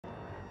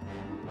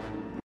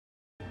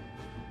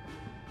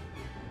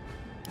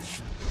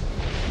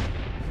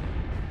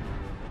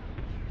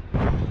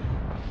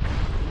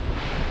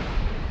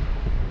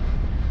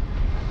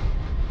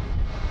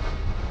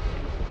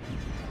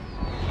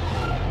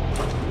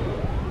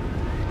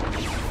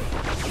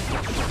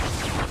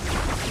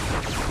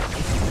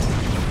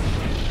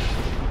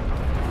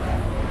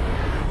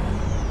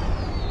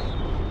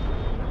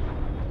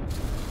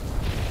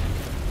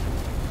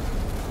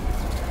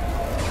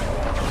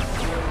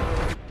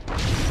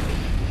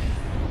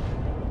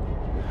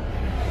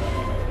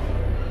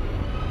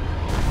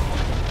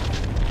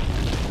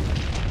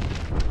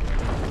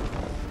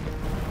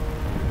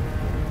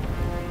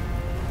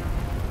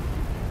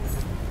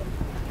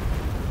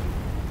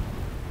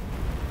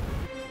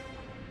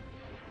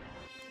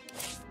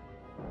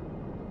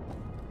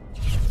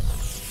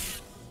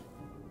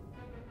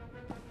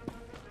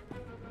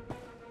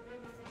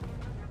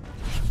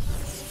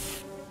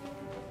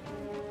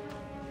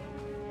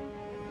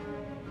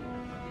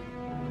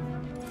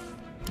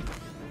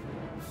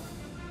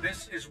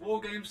This is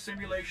Wargame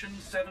Simulation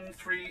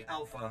 7.3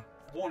 Alpha.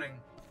 Warning,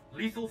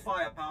 lethal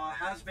firepower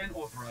has been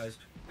authorized.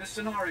 This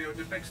scenario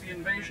depicts the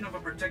invasion of a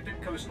protected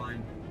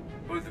coastline.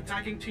 Both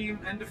attacking team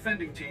and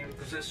defending team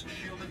possess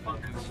shielded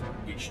bunkers.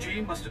 Each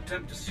team must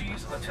attempt to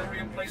seize artillery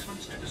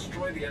emplacements to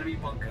destroy the enemy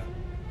bunker.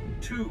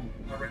 2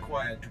 are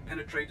required to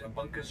penetrate a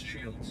bunker's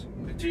shields.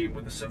 The team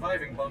with the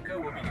surviving bunker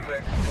will be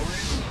declared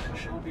victorious and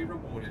shall be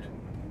rewarded.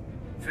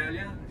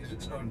 Failure is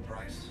its own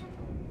price.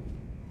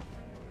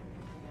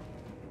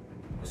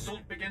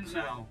 Assault begins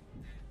now.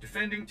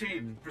 Defending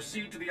team,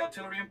 proceed to the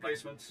artillery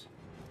emplacements.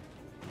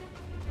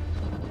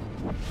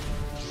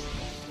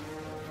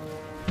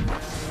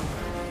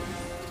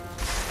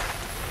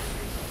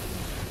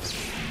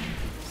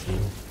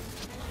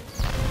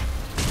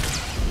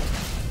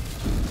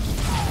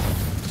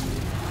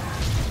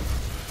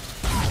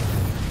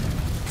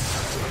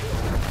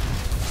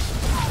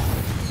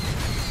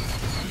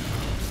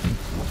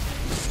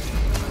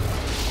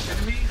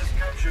 Enemy has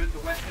captured the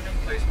western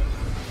emplacement.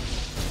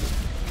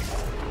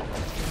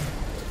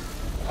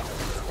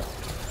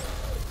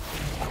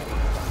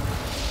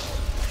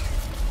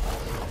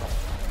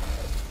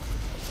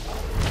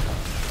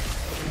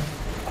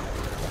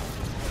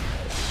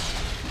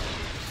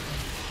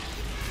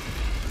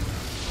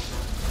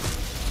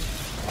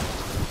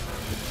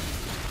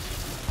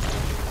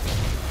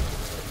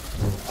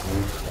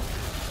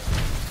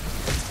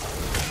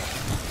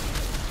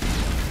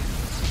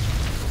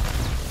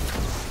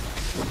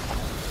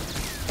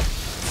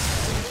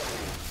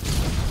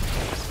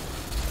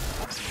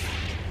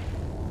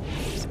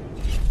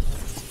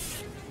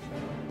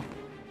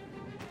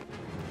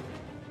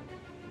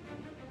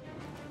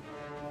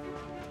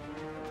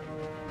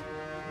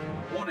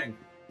 Warning,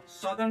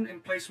 southern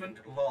emplacement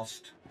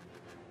lost.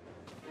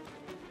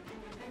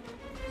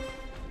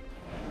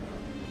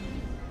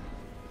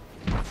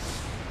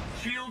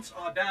 Shields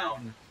are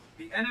down.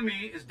 The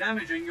enemy is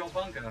damaging your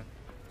bunker.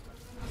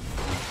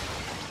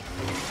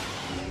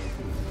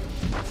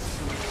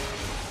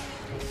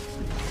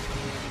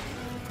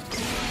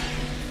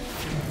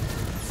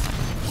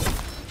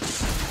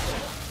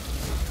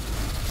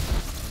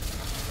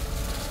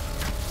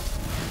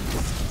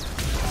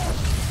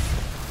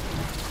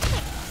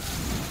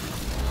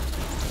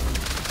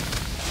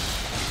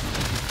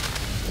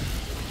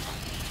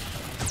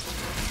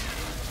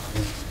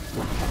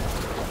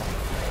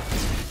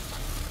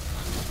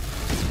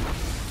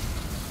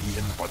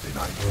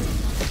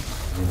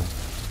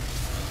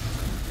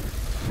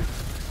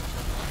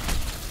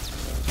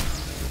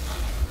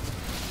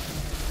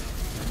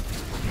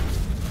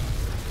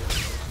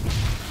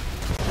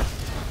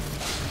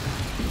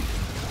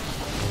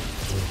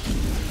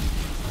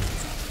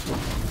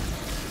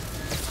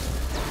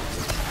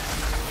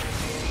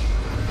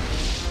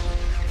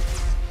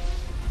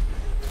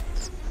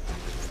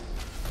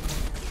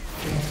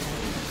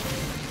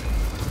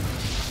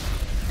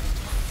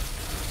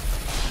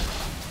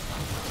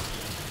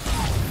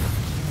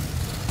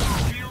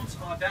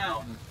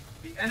 Down.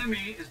 The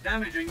enemy is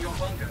damaging your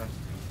bunker.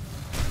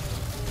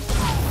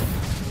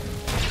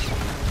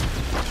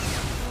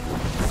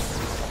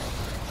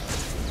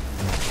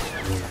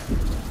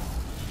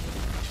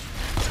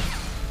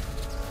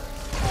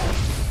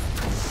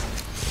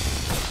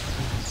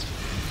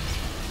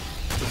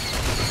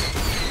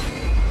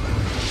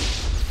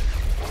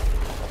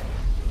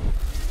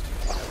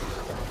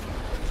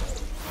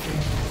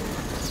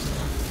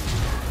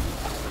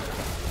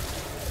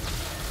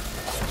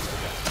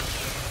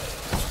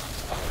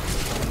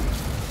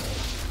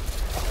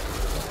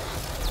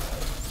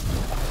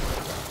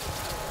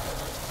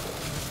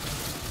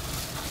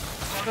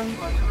 Southern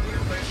artillery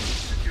emplacement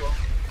secure.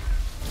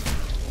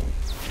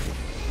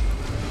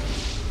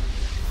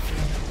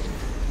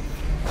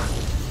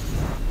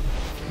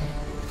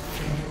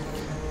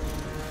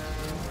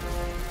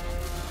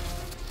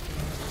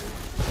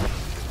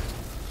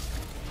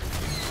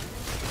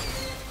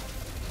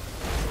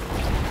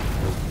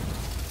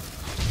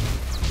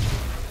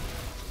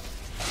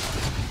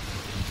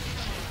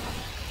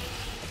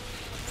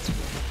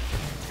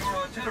 Your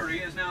artillery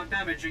is now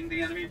damaging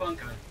the enemy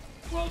bunker.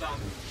 Well done.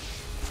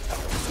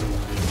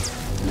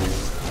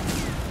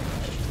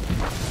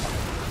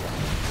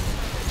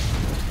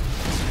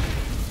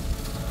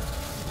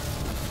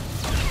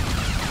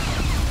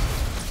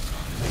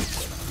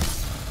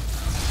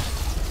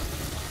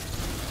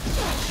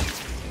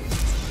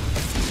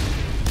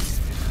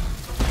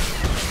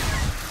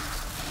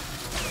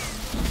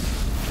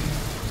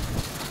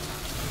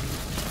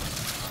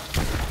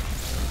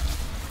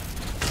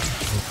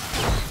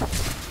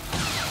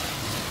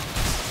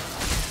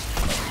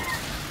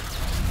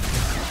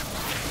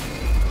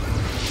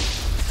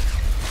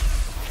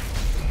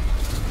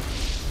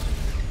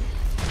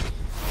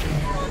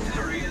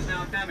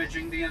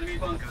 Damaging the enemy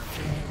bunker.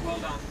 Well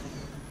done.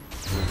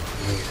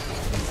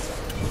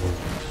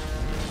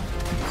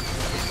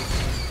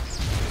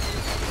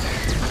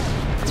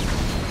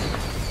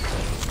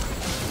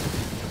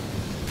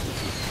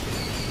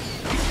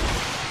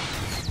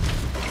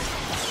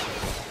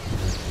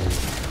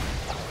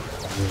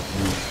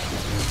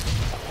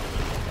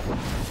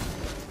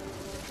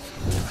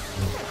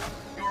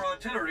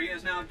 artillery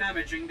is now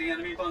damaging the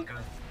enemy bunker.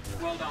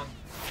 Well done.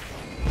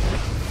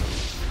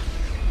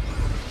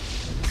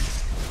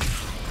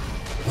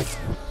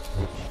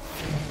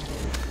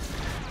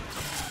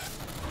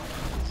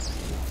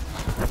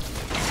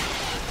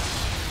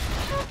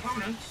 Your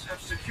opponents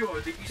have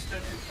secured the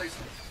eastern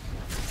emplacement.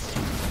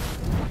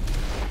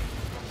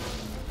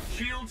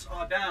 Shields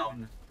are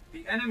down.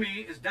 The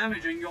enemy is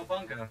damaging your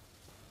bunker.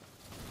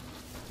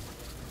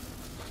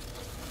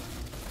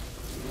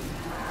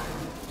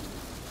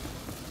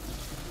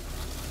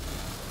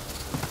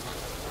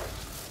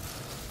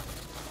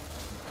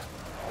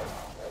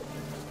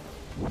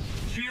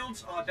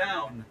 Shields are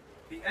down.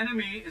 The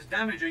enemy is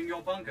damaging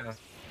your bunker.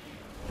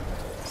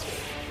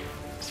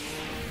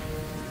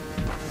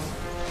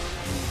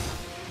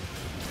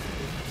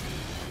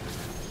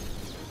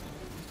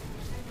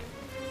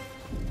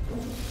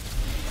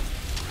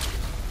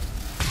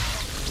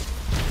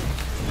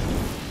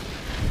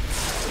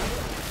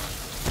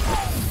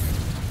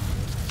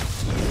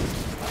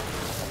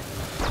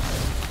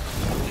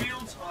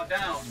 Shields are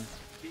down.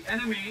 The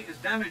enemy is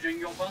damaging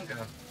your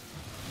bunker.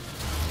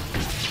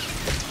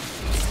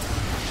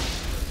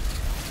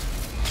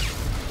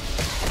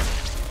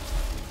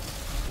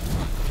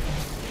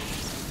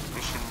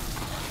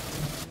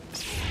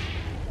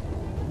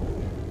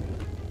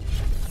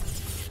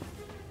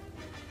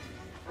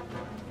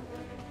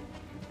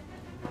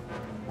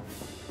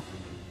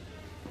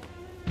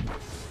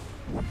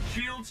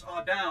 Shields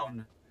are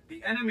down.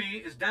 The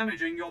enemy is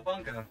damaging your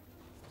bunker.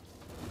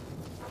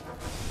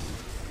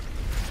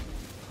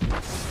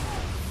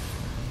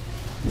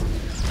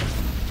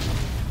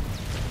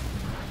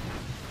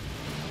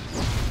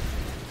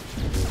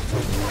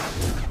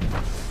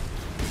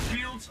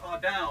 Shields are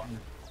down.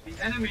 The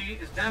enemy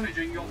is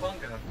damaging your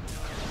bunker.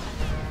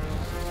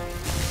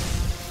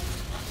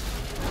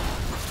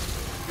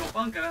 Your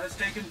bunker has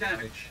taken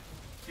damage.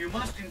 You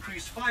must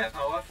increase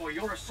firepower for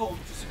your assault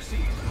to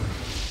succeed.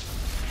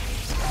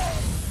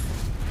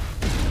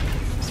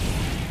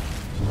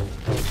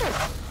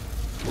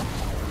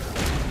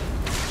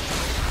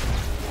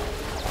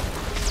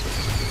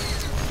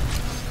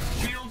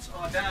 Shields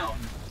are down.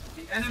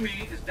 The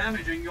enemy is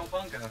damaging your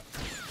bunker.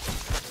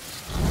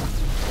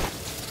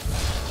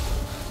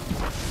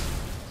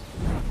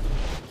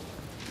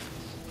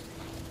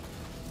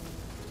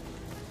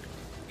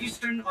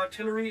 Eastern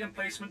artillery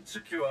emplacement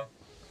secure.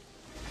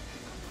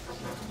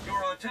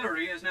 Your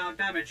artillery is now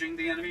damaging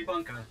the enemy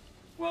bunker.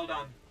 Well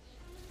done.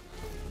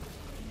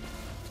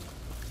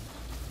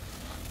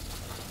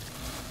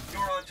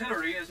 Your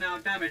artillery is now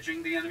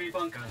damaging the enemy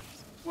bunker.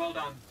 Well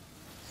done.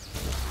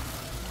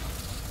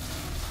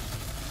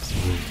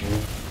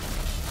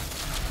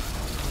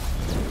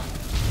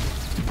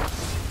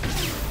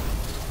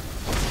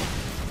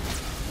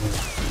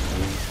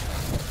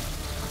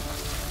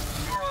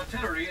 Your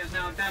artillery is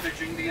now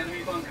damaging the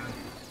enemy bunker.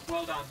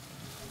 Well done.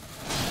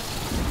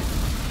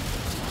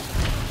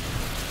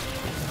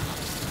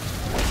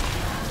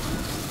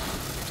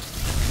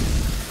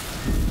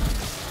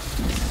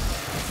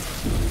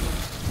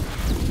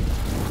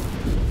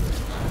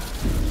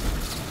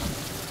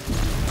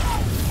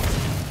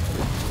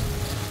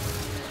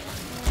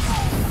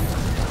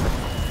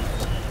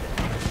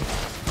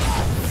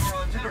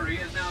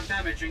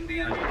 Damaging the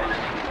enemy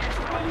bunker.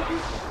 Well done.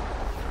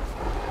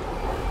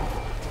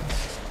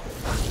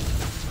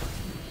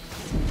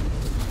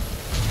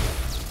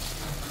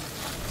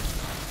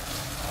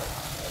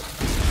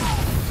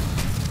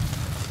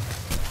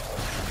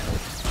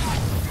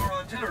 Your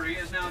artillery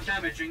is now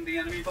damaging the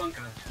enemy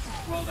bunker.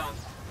 Well done.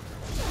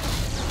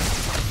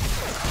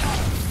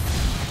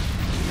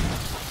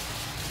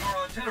 Your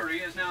artillery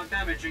is now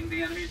damaging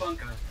the enemy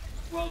bunker.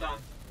 Well done.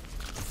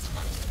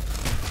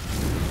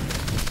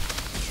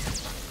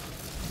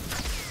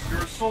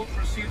 Your assault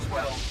proceeds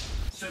well.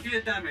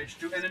 Severe damage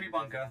to enemy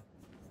bunker.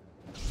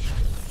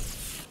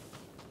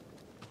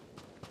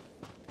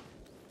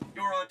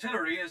 Your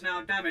artillery is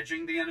now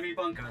damaging the enemy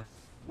bunker.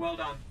 Well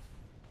done.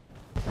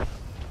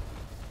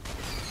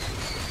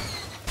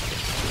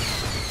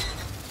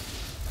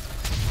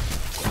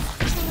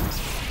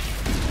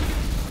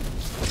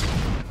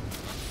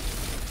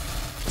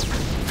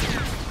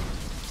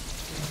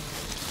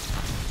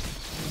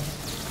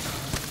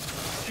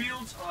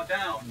 Shields are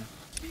down.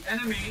 The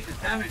enemy is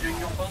damaging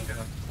your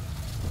bunker.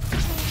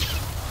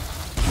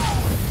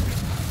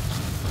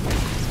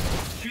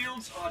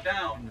 Shields are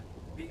down.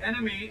 The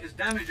enemy is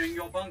damaging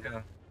your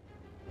bunker.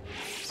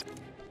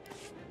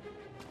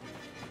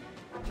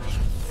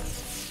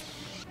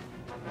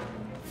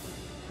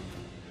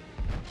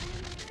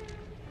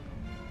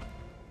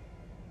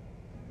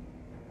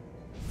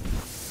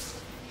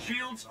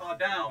 Shields are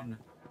down.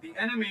 The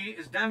enemy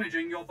is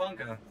damaging your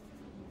bunker.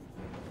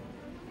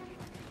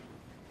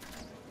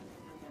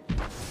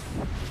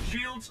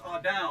 Shields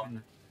are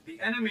down.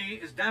 The enemy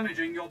is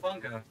damaging your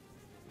bunker.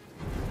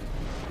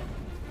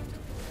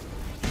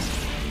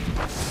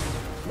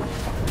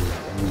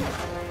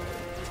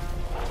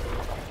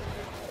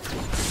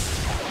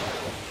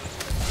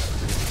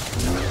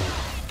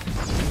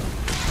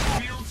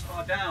 Shields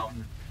are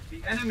down.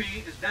 The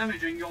enemy is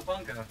damaging your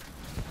bunker.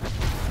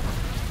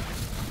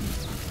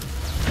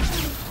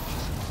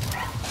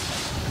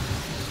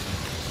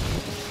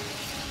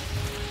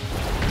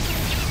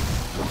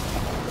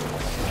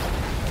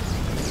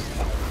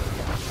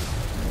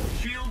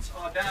 Shields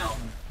are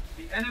down.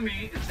 The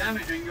enemy is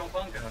damaging your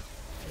bunker.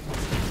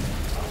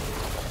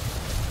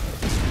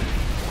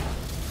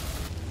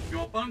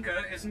 Your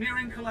bunker is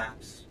nearing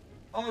collapse.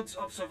 Odds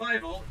of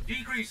survival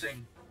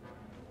decreasing.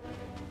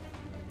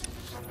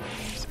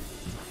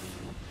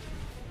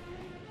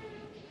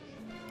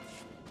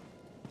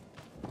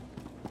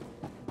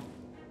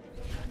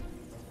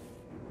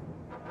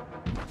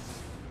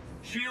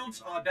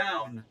 Shields are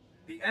down.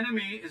 The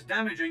enemy is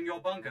damaging your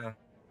bunker.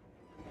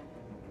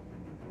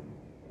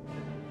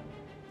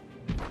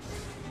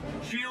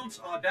 Shields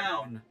are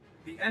down.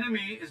 The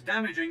enemy is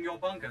damaging your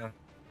bunker.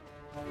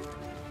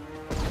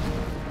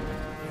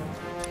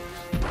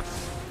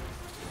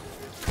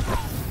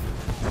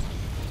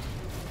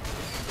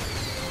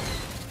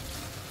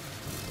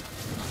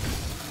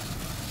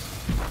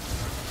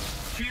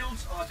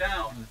 Shields are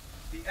down.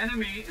 The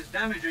enemy is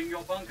damaging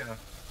your bunker.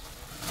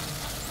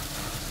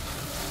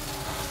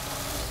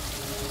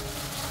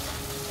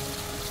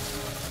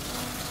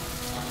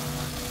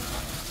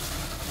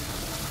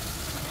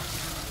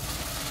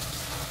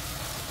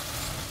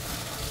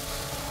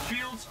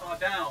 Shields are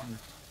down.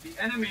 The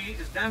enemy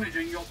is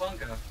damaging your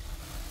bunker.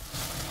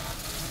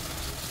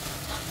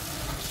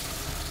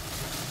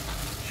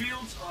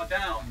 Shields are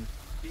down.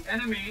 The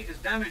enemy is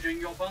damaging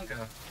your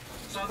bunker.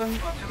 Southern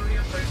artillery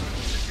emplacement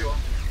secure.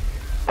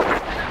 Your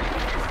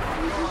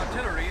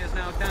artillery is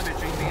now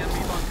damaging the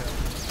enemy bunker.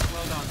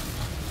 Well done.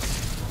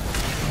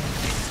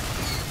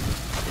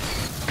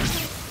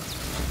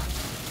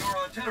 Your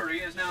artillery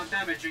is now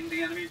damaging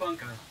the enemy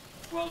bunker.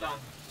 Well done.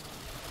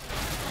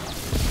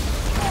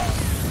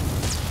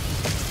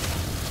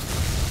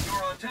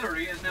 Your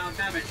artillery is now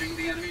damaging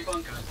the enemy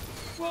bunker.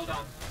 Well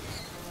done.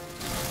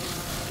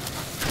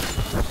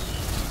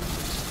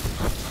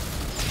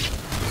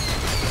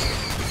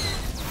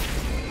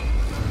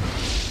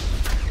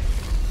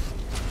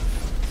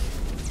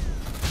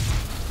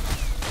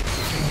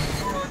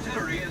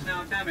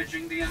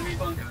 Damaging the enemy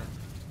bunker.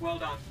 Well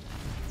done.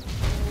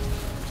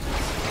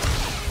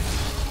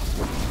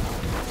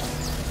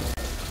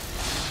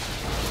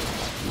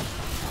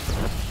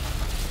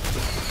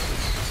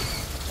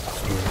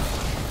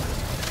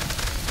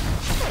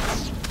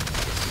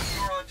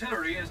 Your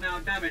artillery is now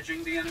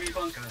damaging the enemy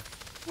bunker.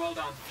 Well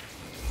done.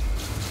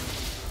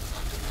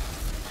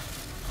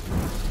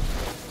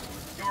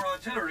 Your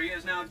artillery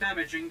is now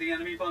damaging the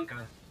enemy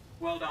bunker.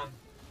 Well done.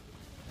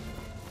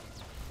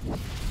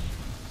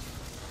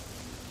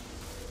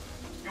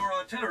 Your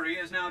artillery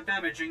is now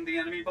damaging the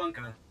enemy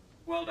bunker.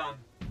 Well done.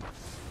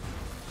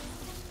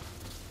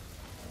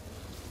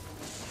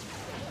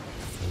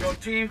 Your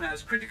team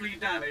has critically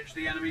damaged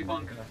the enemy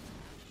bunker.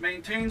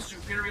 Maintain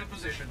superior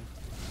position.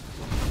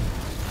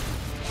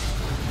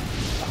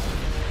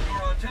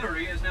 Your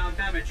artillery is now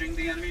damaging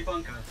the enemy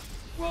bunker.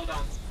 Well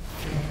done.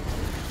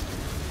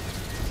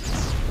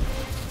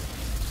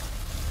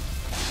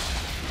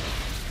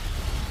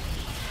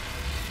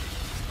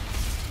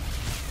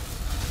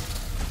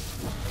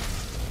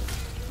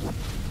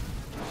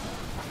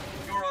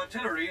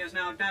 Artillery is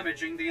now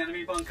damaging the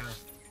enemy bunker.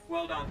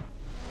 Well done.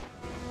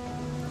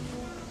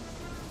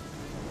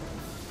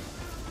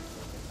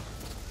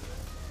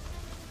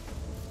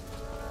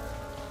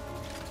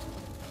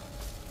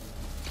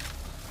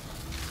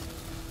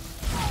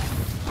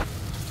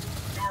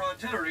 Your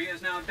artillery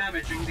is now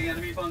damaging the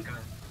enemy bunker.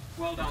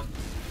 Well done.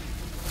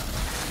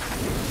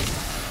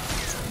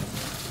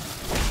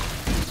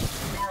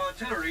 Your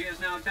artillery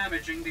is now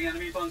damaging the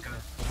enemy bunker.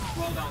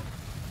 Well done.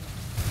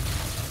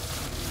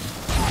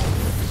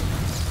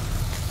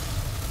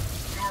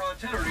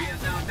 Artillery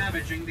is now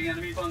damaging the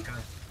enemy bunker.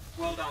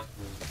 Well done.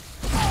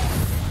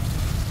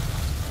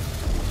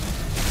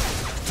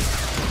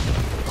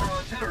 Your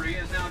artillery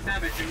is now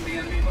damaging the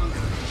enemy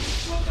bunker.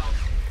 Well done.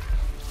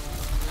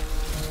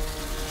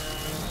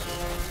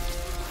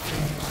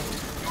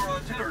 Your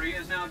artillery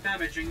is now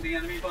damaging the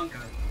enemy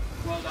bunker.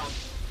 Well done.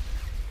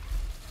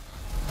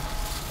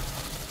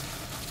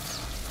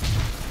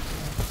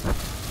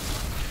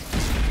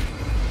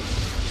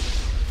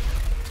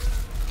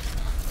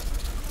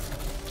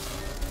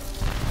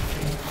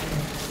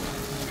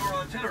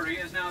 Artillery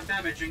is now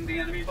damaging the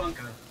enemy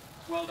bunker.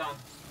 Well done.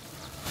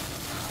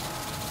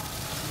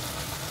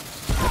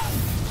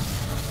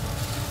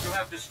 You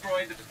have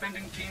destroyed the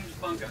defending team's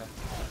bunker.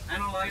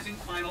 Analyzing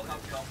final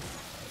outcome.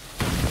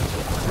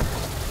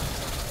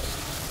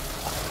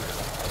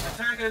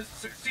 Attackers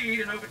succeed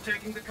in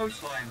overtaking the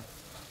coastline.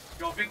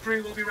 Your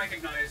victory will be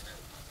recognized.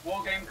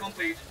 War game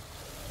complete.